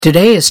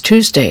Today is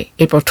Tuesday,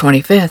 April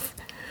 25th.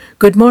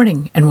 Good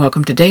morning and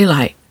welcome to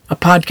Daylight, a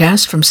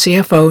podcast from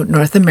CFO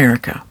North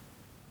America.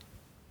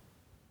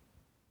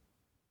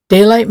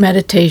 Daylight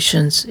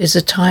Meditations is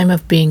a time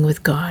of being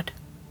with God.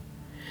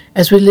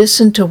 As we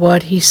listen to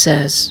what He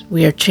says,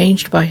 we are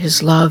changed by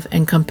His love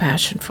and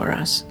compassion for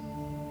us.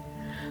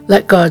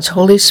 Let God's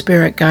Holy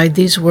Spirit guide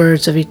these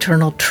words of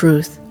eternal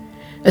truth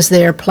as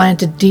they are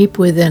planted deep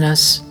within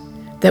us,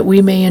 that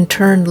we may in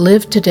turn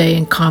live today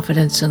in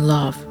confidence and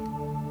love.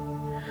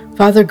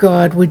 Father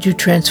God, would you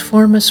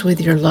transform us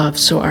with your love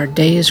so our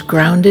day is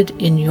grounded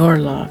in your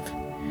love,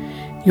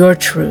 your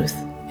truth,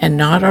 and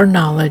not our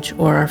knowledge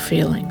or our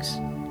feelings.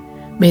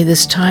 May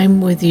this time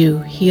with you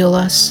heal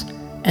us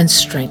and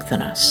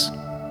strengthen us.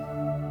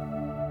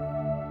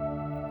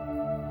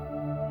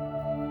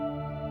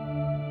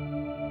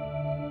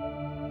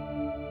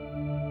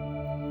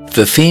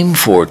 The theme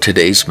for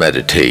today's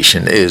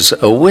meditation is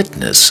a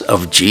witness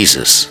of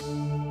Jesus,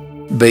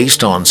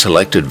 based on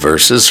selected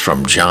verses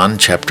from John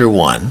chapter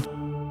 1,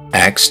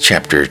 Acts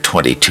chapter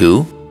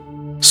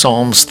 22,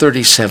 Psalms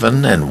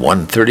 37 and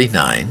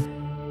 139,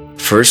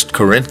 1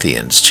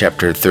 Corinthians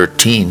chapter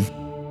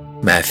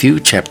 13,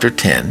 Matthew chapter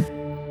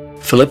 10,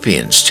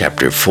 Philippians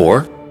chapter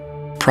 4,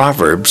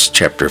 Proverbs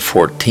chapter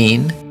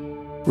 14,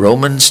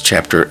 Romans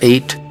chapter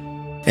 8,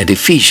 and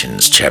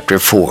Ephesians chapter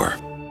 4.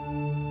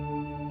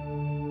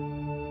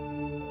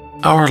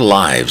 Our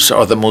lives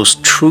are the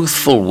most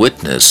truthful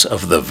witness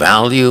of the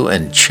value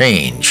and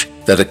change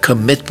that a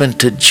commitment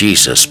to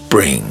Jesus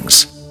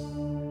brings.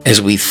 As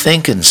we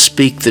think and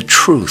speak the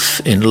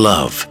truth in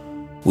love,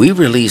 we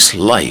release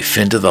life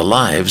into the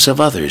lives of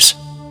others,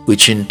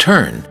 which in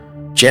turn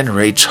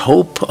generates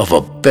hope of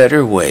a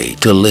better way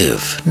to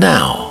live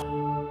now.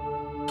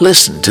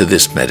 Listen to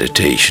this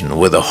meditation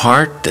with a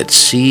heart that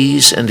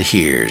sees and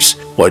hears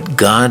what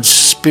God's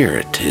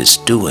Spirit is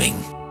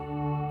doing.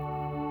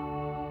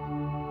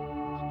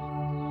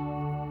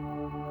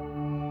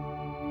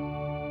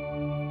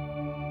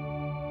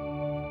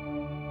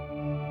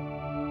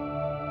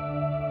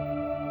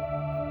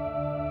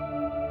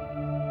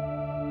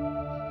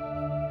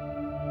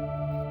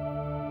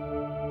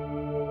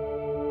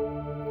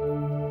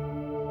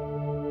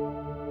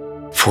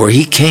 For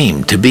he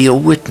came to be a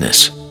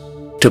witness,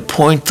 to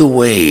point the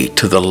way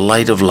to the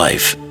light of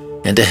life,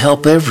 and to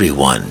help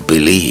everyone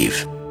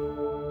believe.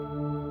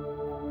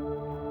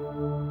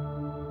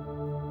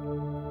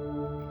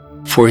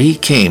 For he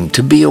came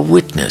to be a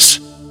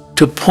witness,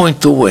 to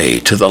point the way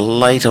to the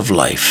light of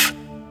life,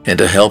 and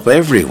to help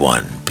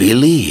everyone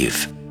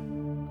believe.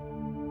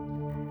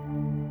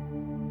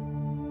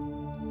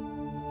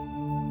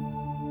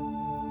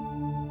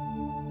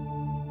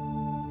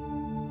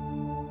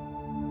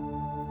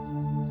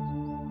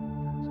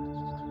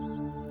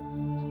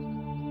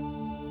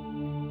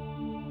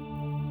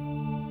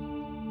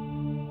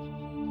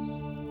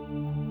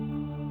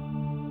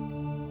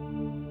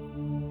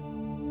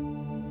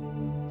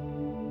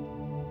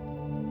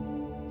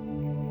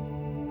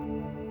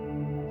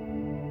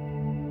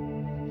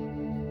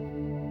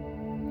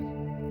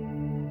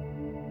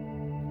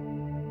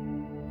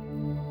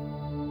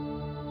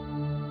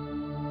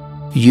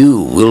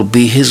 You will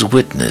be his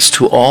witness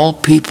to all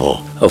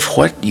people of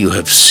what you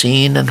have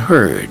seen and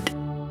heard.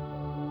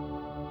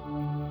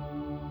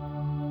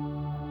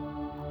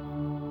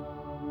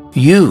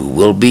 You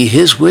will be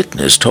his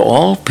witness to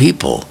all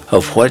people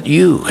of what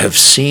you have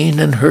seen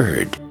and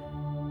heard.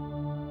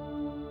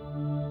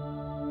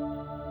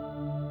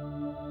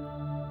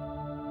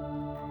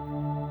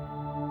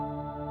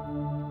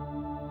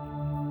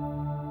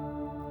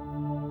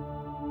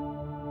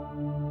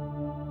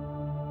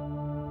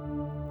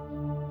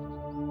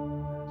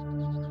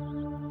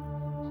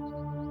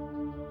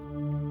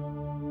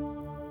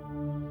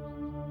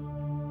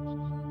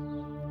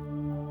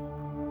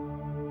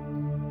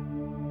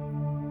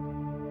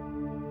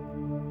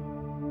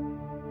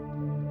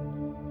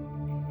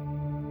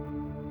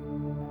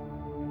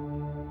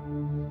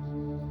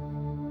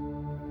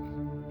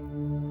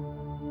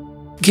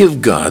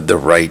 Give God the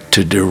right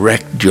to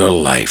direct your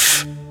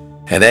life,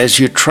 and as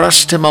you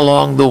trust Him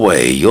along the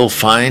way, you'll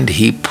find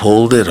He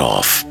pulled it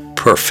off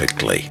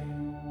perfectly.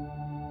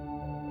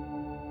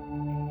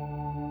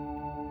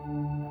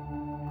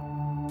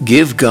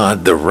 Give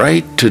God the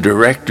right to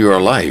direct your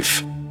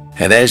life,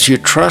 and as you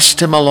trust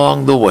Him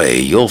along the way,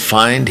 you'll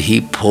find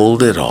He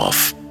pulled it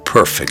off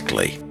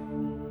perfectly.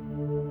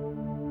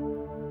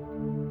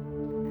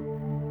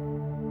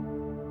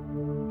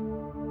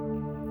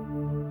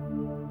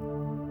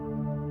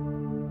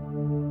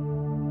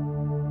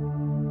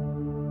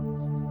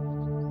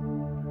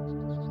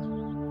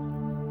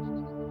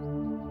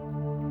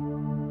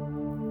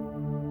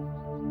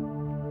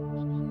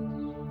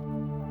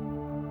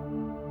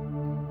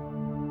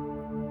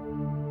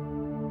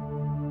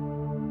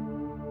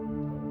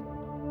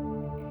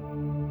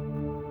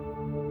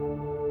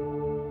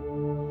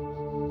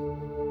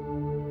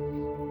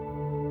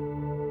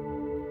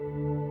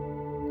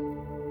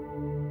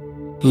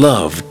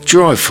 Love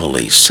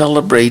joyfully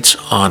celebrates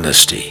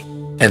honesty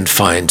and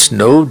finds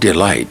no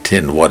delight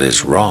in what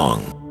is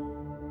wrong.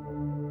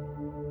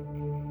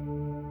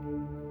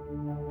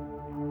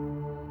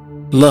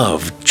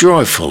 Love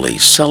joyfully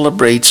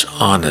celebrates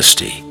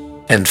honesty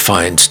and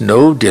finds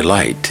no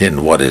delight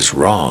in what is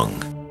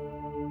wrong.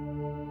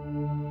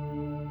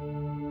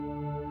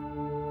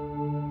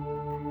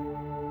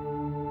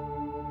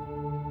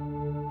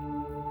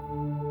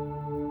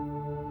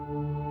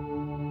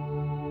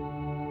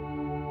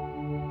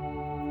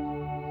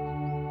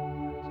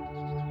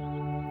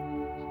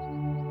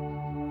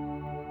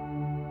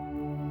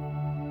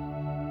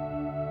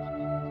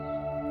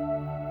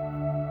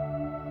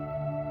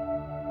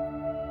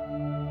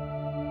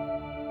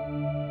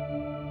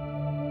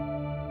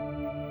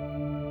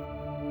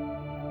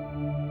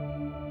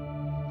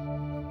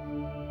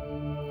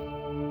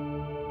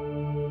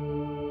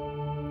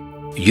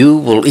 You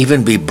will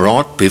even be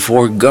brought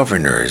before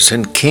governors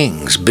and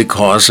kings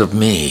because of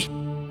me,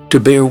 to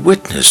bear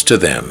witness to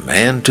them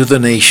and to the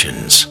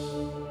nations.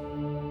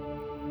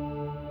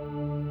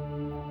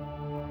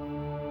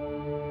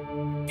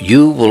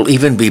 You will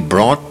even be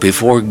brought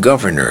before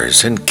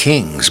governors and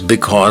kings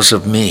because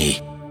of me,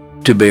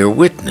 to bear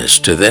witness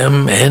to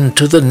them and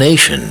to the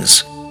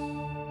nations.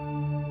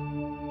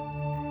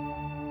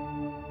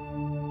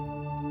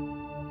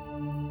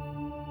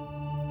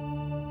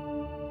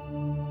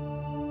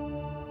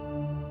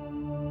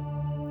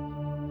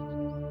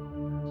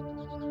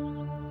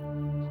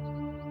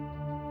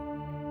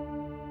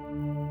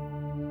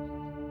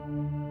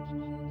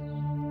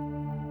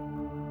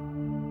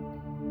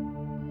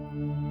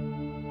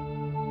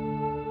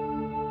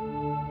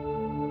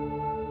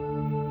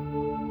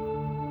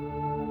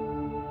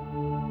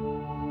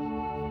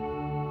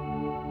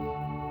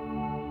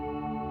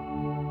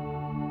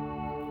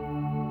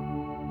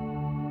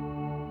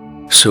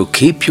 So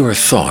keep your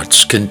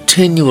thoughts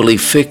continually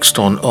fixed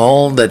on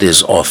all that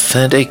is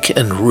authentic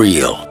and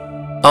real,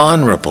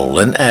 honorable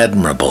and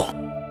admirable,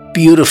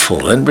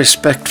 beautiful and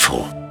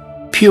respectful,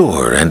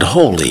 pure and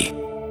holy,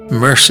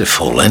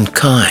 merciful and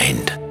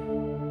kind.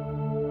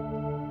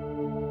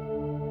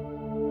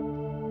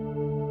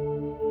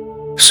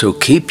 So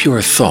keep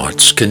your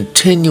thoughts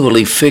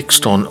continually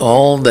fixed on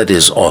all that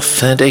is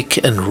authentic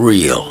and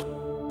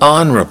real,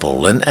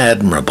 honorable and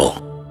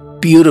admirable,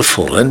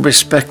 beautiful and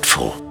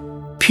respectful,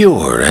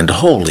 pure and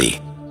holy,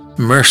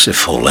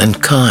 merciful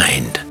and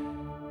kind.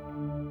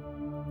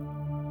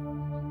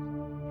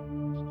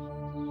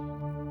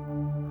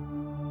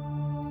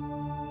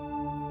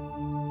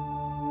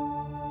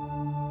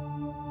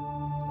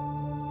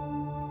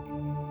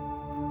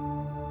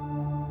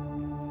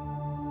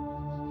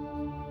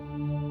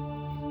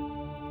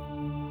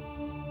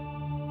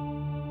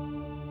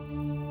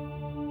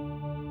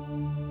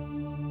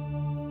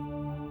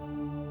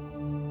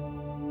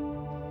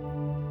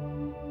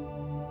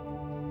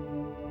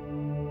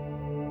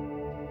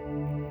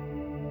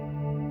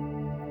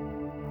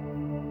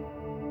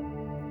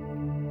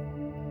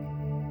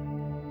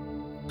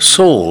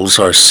 Souls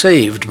are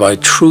saved by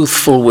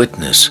truthful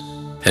witness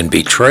and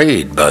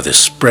betrayed by the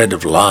spread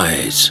of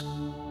lies.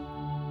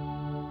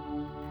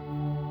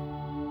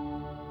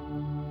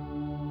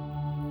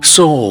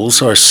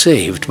 Souls are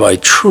saved by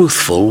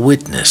truthful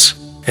witness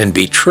and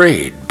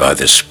betrayed by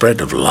the spread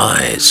of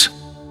lies.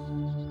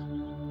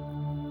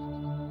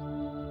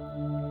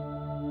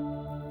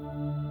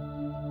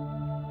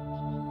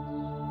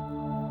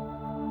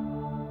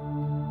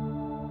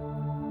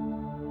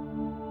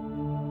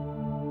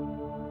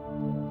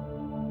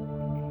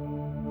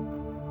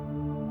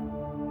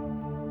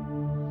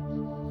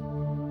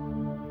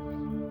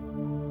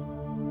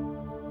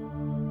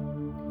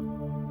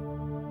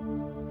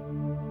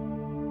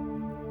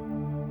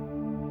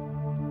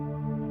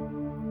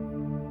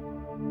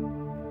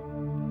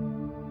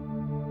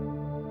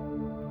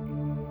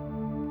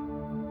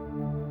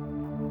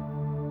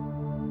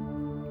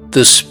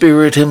 The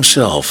Spirit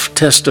Himself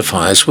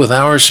testifies with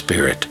our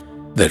spirit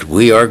that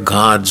we are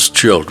God's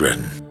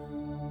children.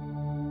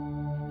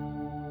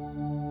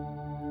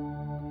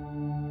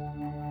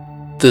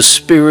 The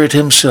Spirit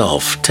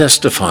Himself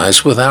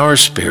testifies with our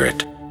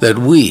spirit that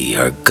we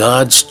are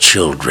God's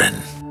children.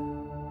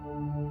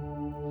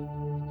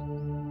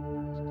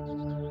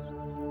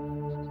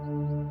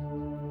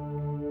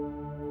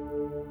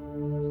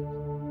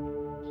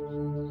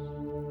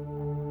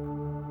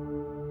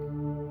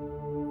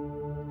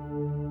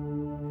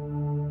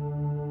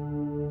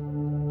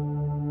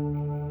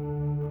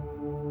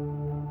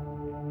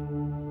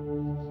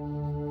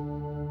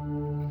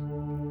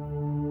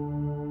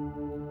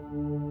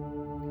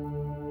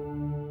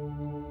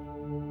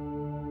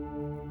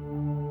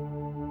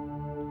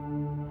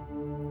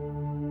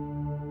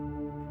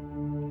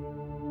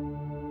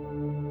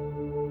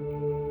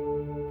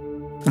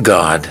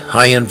 God,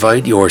 I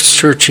invite your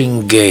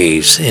searching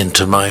gaze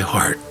into my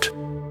heart.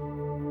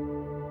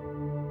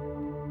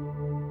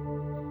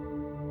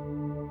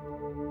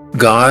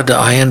 God,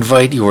 I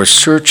invite your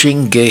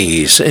searching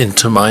gaze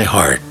into my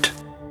heart.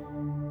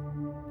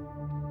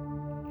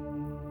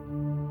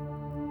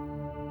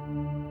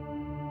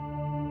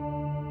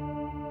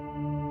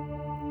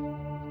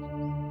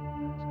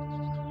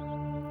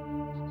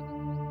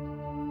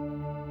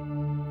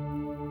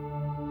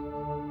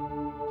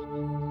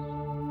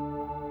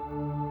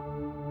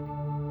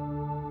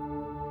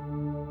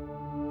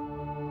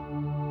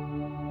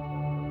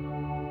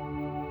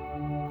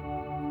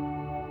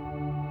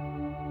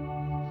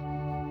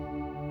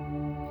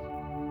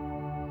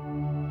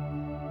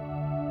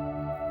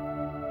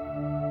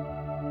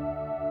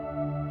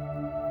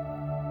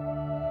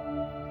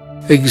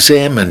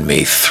 Examine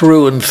me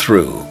through and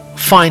through.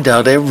 Find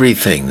out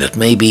everything that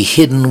may be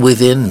hidden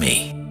within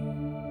me.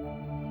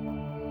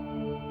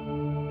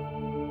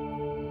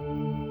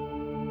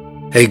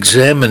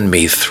 Examine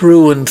me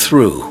through and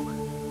through.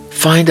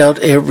 Find out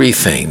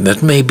everything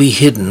that may be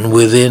hidden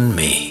within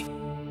me.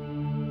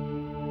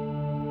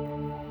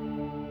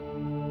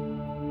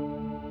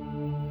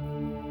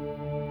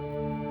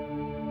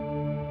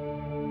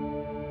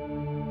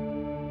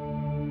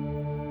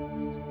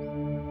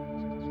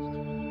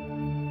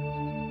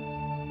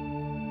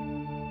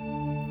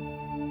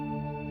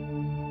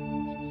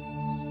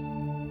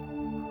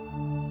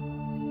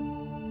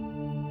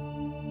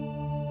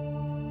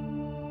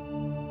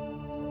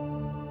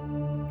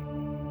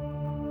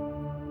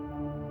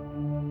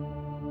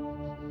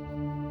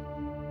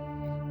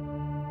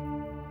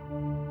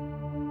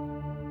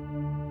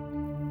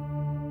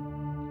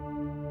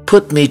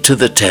 Put me to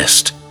the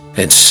test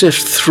and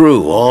sift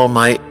through all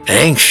my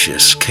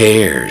anxious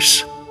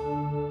cares.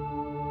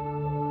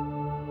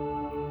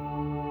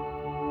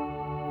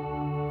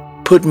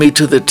 Put me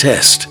to the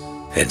test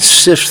and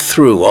sift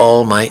through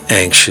all my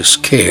anxious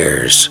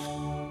cares.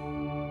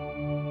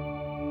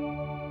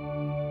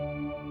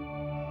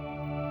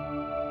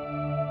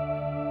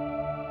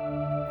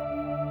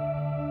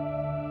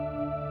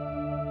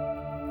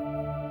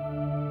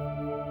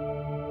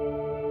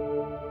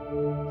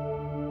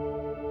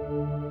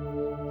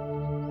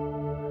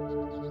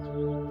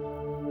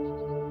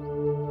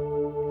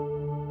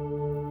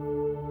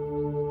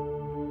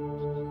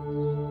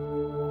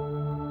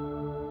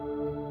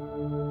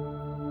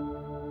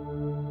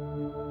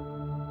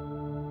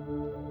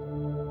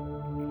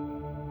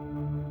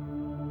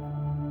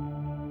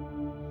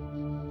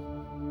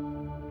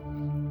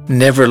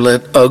 Never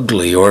let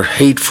ugly or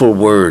hateful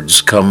words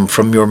come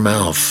from your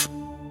mouth.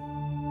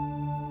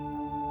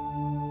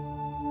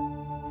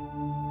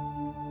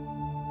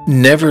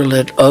 Never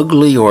let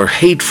ugly or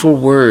hateful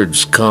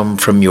words come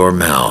from your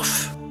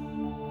mouth.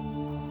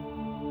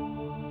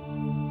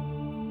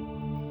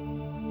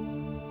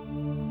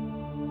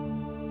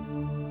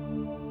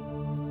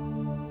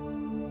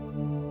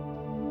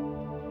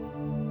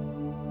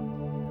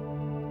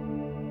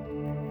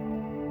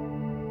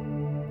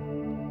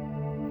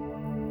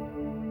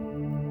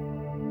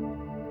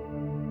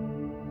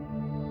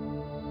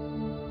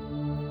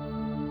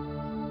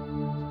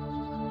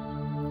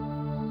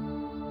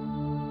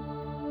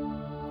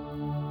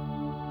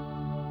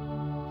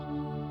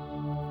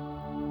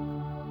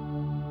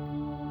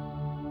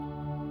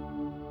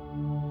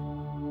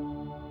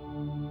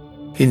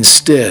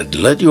 Instead,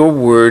 let your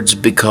words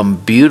become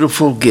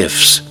beautiful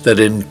gifts that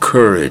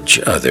encourage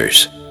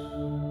others.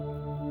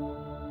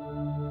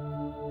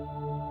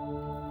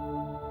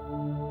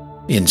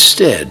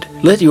 Instead,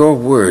 let your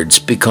words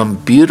become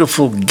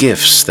beautiful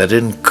gifts that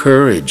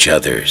encourage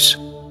others.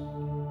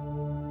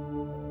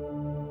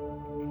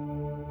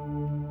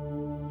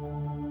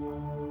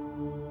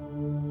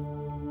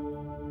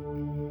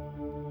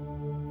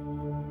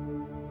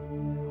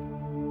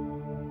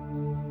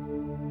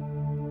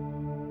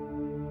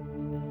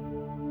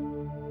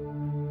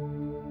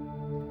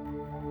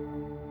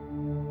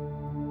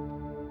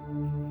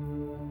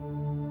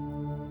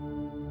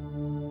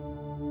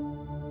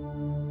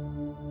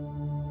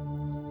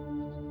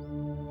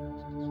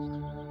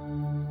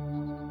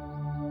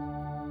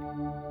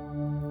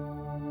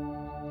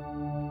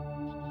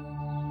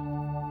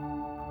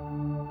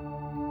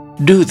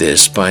 Do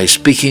this by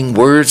speaking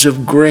words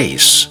of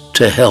grace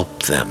to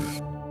help them.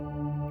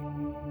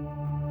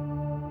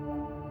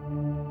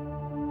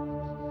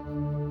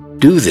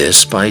 Do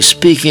this by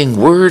speaking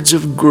words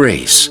of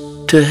grace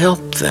to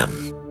help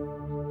them.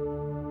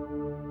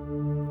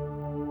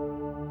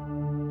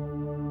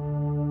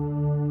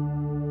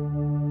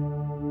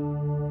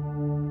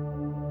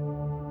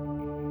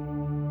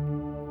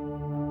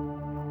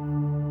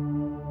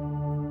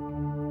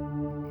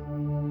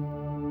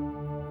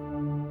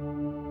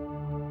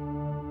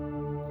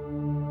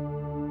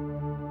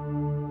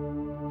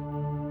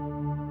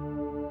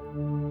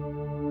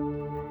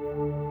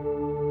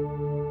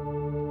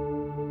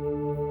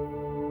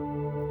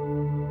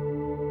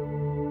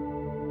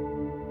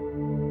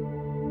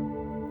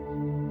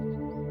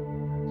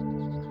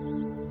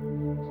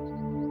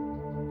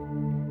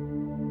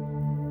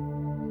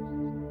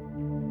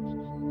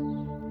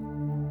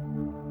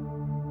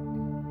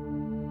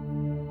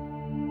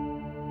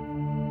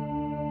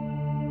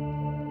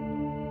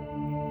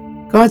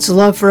 God's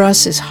love for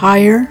us is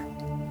higher,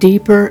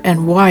 deeper,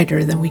 and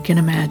wider than we can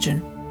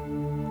imagine.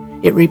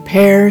 It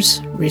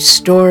repairs,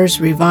 restores,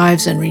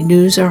 revives, and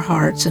renews our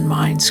hearts and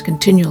minds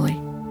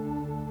continually.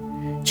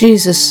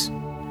 Jesus,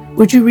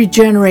 would you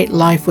regenerate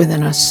life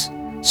within us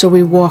so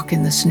we walk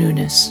in this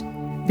newness,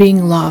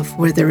 being love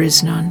where there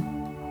is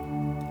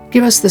none?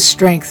 Give us the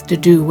strength to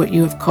do what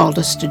you have called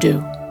us to do.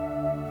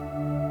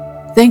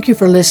 Thank you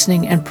for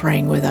listening and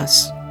praying with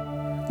us.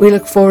 We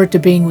look forward to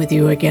being with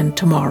you again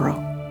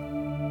tomorrow.